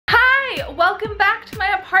Hi, welcome back to my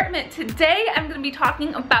apartment. Today I'm going to be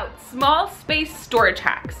talking about small space storage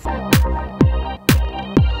hacks.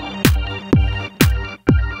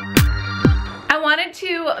 I wanted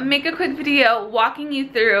to make a quick video walking you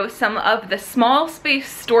through some of the small space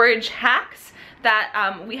storage hacks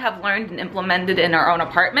that we have learned and implemented in our own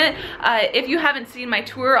apartment. If you haven't seen my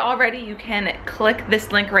tour already, you can click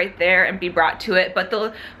this link right there and be brought to it. But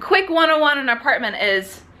the quick 101 in our apartment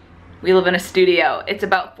is we live in a studio. It's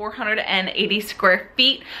about 480 square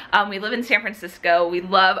feet. We live in San Francisco. We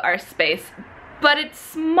love our space, but it's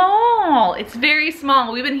small. It's very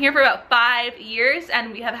small. We've been here for about 5 years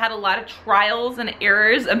and we have had a lot of trials and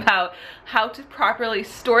errors about how to properly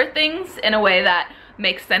store things in a way that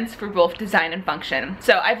makes sense for both design and function.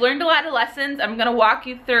 So I've learned a lot of lessons. I'm gonna walk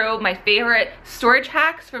you through my favorite storage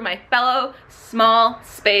hacks for my fellow small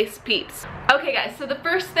space peeps. Okay guys, so the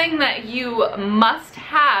first thing that you must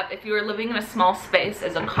have if you are living in a small space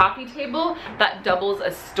is a coffee table that doubles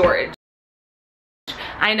as storage.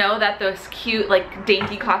 I know that those cute, like,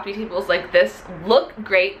 dainty coffee tables like this look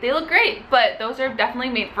great. They look great, but those are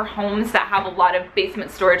definitely made for homes that have a lot of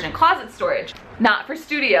basement storage and closet storage, not for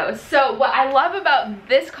studios. So what I love about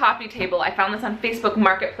this coffee table, I found this on Facebook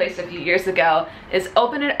Marketplace a few years ago, is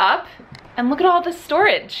open it up and look at all this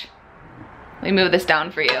storage. Let me move this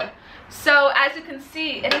down for you. So as you can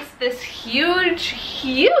see, it is this huge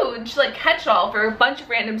like catch-all for a bunch of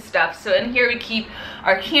random stuff. So in here we keep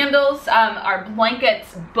our candles, our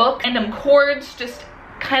blankets, book, random cords, just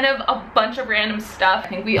kind of a bunch of random stuff. I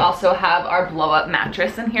think we also have our blow-up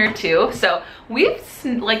mattress in here too. So we've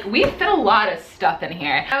fit a lot of stuff in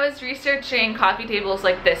here. I was researching coffee tables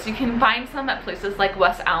like this. You can find some at places like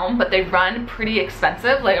West Elm, but they run pretty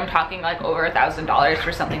expensive. Like I'm talking like over $1,000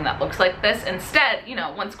 for something that looks like this. Instead, you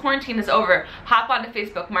know, once quarantine is over, hop onto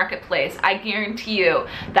Facebook Marketplace. I guarantee you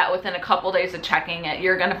that within a couple days of checking it,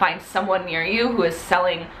 you're gonna find someone near you who is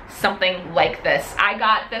selling something like this. I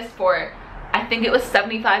got this for, I think it was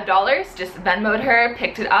 $75, just Venmo'd her,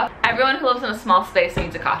 picked it up. Everyone who lives in a small space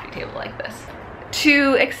needs a coffee table like this.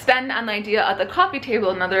 To extend on the idea of the coffee table,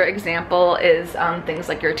 another example is things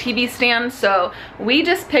like your TV stand. So we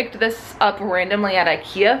just picked this up randomly at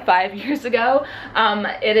IKEA 5 years ago.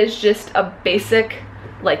 It is just a basic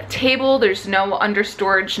like table. There's no under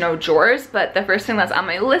storage, no drawers, but the first thing that's on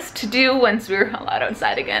my list to do once we're allowed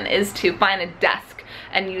outside again is to find a desk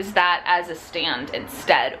and use that as a stand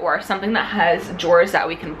instead, or something that has drawers that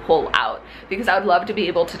we can pull out, because I would love to be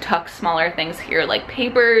able to tuck smaller things here like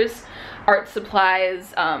papers, art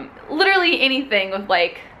supplies, literally anything with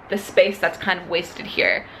like the space that's kind of wasted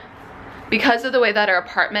here. Because of the way that our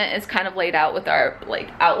apartment is kind of laid out with our like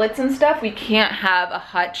outlets and stuff, we can't have a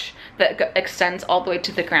hutch that extends all the way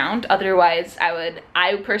to the ground. Otherwise,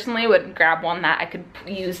 I personally would grab one that I could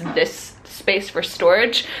use this space for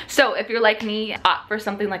storage. So if you're like me, opt for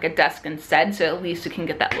something like a desk instead, so at least you can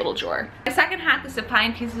get that little drawer. The second hack is to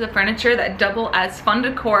find pieces of furniture that double as fun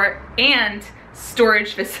decor and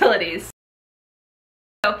storage facilities.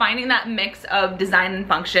 So finding that mix of design and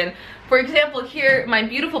function. For example, here, my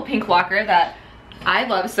beautiful pink locker that I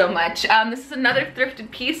love so much. This is another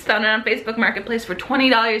thrifted piece, found it on Facebook Marketplace for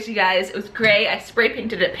 $20, you guys. It was gray, I spray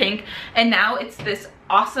painted it pink, and now it's this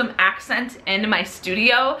awesome accent in my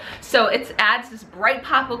studio. So it adds this bright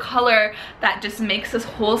pop of color that just makes this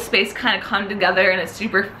whole space kind of come together in a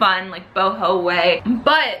super fun, like boho way.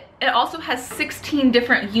 But it also has 16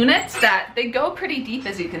 different units that they go pretty deep,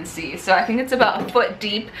 as you can see. So I think it's about a foot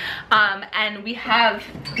deep. And we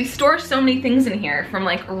store so many things in here, from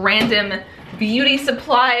like random beauty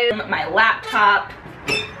supplies, my laptop,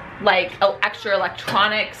 like extra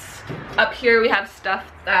electronics. Up here we have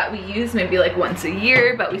stuff that we use maybe like once a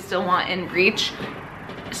year, but we still want in reach.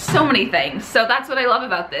 So many things. So that's what I love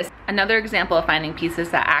about this. Another example of finding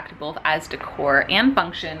pieces that act both as decor and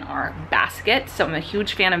function are baskets. So I'm a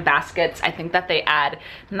huge fan of baskets. I think that they add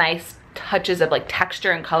nice touches of like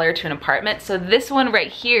texture and color to an apartment. So this one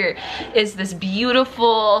right here is this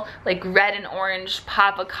beautiful like red and orange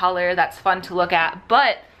pop of color that's fun to look at,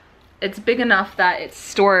 but it's big enough that it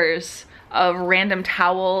stores random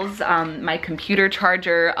towels, my computer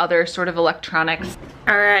charger, other sort of electronics.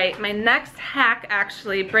 All right, my next hack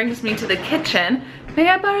actually brings me to the kitchen. May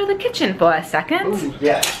I borrow the kitchen for a second? Ooh,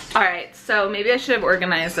 yes. All right, so maybe I should have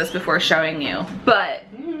organized this before showing you, but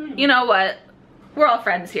you know what? We're all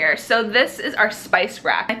friends here. So this is our spice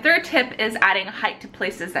rack. My third tip is adding height to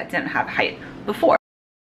places that didn't have height before.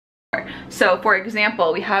 So for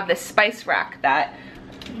example, we have this spice rack that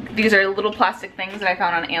these are little plastic things that I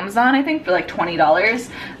found on Amazon, I think, for like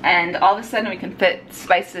 $20. And all of a sudden we can fit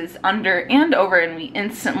spices under and over, and we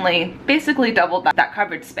instantly basically doubled that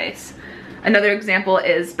coverage space. Another example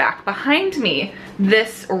is back behind me.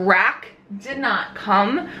 This rack did not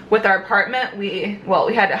come with our apartment. We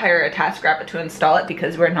had to hire a TaskRabbit to install it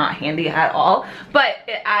because we're not handy at all, but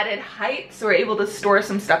it added height, so we're able to store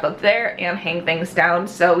some stuff up there and hang things down,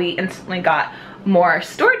 so we instantly got more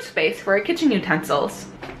storage space for our kitchen utensils.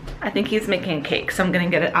 I think he's making a cake, so I'm gonna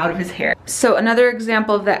get it out of his hair. So another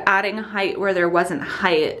example of the adding height where there wasn't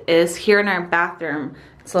height is here in our bathroom.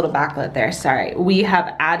 It's a little backlit there, sorry. We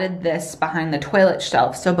have added this behind the toilet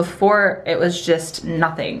shelf. So before it was just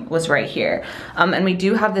nothing was right here. And we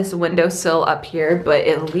do have this windowsill up here, but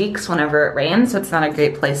it leaks whenever it rains, so it's not a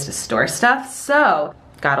great place to store stuff. So,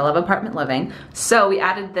 gotta love apartment living. So we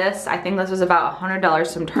added this, I think this was about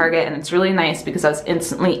 $100 from Target, and it's really nice because I was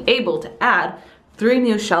instantly able to add 3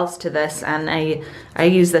 new shelves to this, and I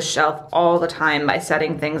use this shelf all the time by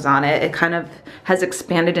setting things on it. It kind of has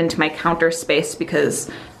expanded into my counter space because,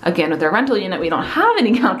 again, with our rental unit, we don't have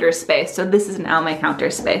any counter space, so this is now my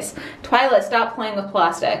counter space. Twyla, stop playing with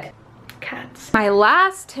plastic. Cats. My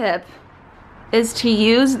last tip is to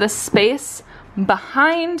use the space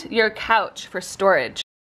behind your couch for storage.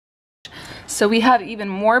 So we have even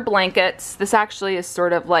more blankets. This actually is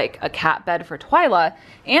sort of like a cat bed for Twyla,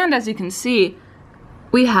 and as you can see,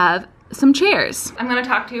 we have some chairs. I'm gonna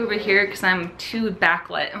talk to you over here because I'm too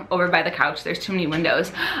backlit over by the couch. There's too many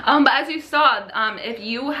windows. But as you saw, if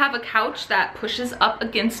you have a couch that pushes up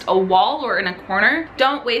against a wall or in a corner,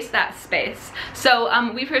 don't waste that space. So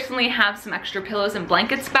we personally have some extra pillows and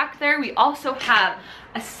blankets back there. We also have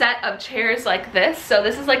a set of chairs like this. So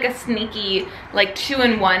this is like a sneaky, like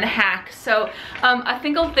 2-in-1 hack. So I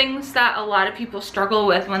think of things that a lot of people struggle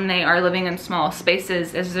with when they are living in small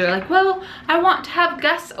spaces is they're like, well, I want to have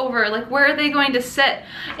guests over, like where are they going to sit?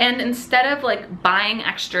 And instead of like buying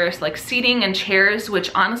extras like seating and chairs,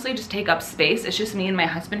 which honestly just take up space, it's just me and my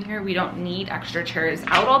husband here, we don't need extra chairs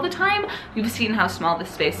out all the time. You've seen how small this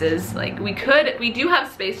space is. Like we do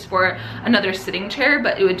have space for another sitting chair,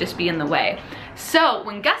 but it would just be in the way. So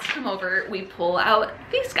when guests come over, we pull out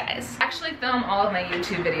these guys. I actually film all of my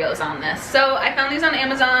YouTube videos on this. So I found these on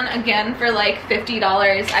Amazon, again, for like $50.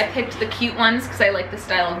 I picked the cute ones because I like the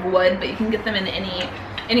style of wood, but you can get them in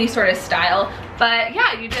any sort of style. But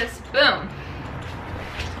yeah, you just, boom.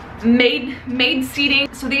 Made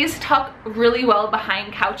seating. So these tuck really well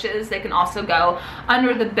behind couches. They can also go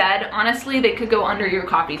under the bed. Honestly, they could go under your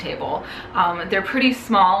coffee table. They're pretty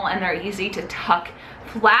small and they're easy to tuck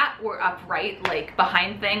flat or upright, like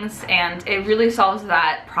behind things, and it really solves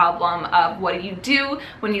that problem of what do you do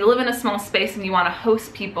when you live in a small space and you want to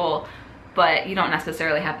host people but you don't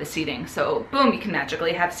necessarily have the seating. So boom, you can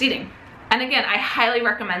magically have seating. And again, I highly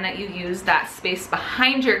recommend that you use that space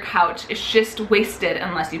behind your couch. It's just wasted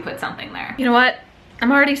unless you put something there. You know what?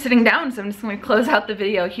 I'm already sitting down, so I'm just gonna close out the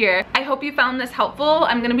video here. I hope you found this helpful.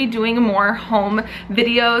 I'm gonna be doing more home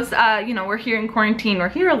videos. You know, we're here in quarantine, we're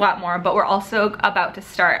here a lot more, but we're also about to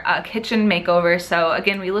start a kitchen makeover. So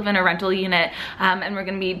again, we live in a rental unit, and we're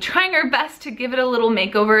gonna be trying our best to give it a little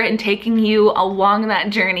makeover and taking you along that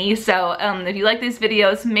journey. So if you like these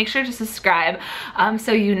videos, make sure to subscribe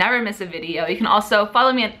so you never miss a video. You can also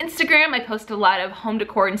follow me on Instagram. I post a lot of home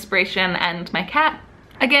decor inspiration and my cat.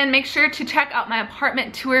 Again, make sure to check out my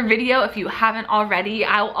apartment tour video if you haven't already.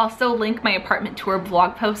 I'll also link my apartment tour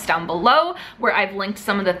blog post down below where I've linked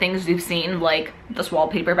some of the things you've seen, like this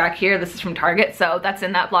wallpaper back here. This is from Target, so that's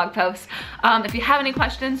in that blog post. If you have any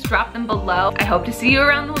questions, drop them below. I hope to see you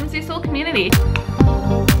around the Whimsy Soul community.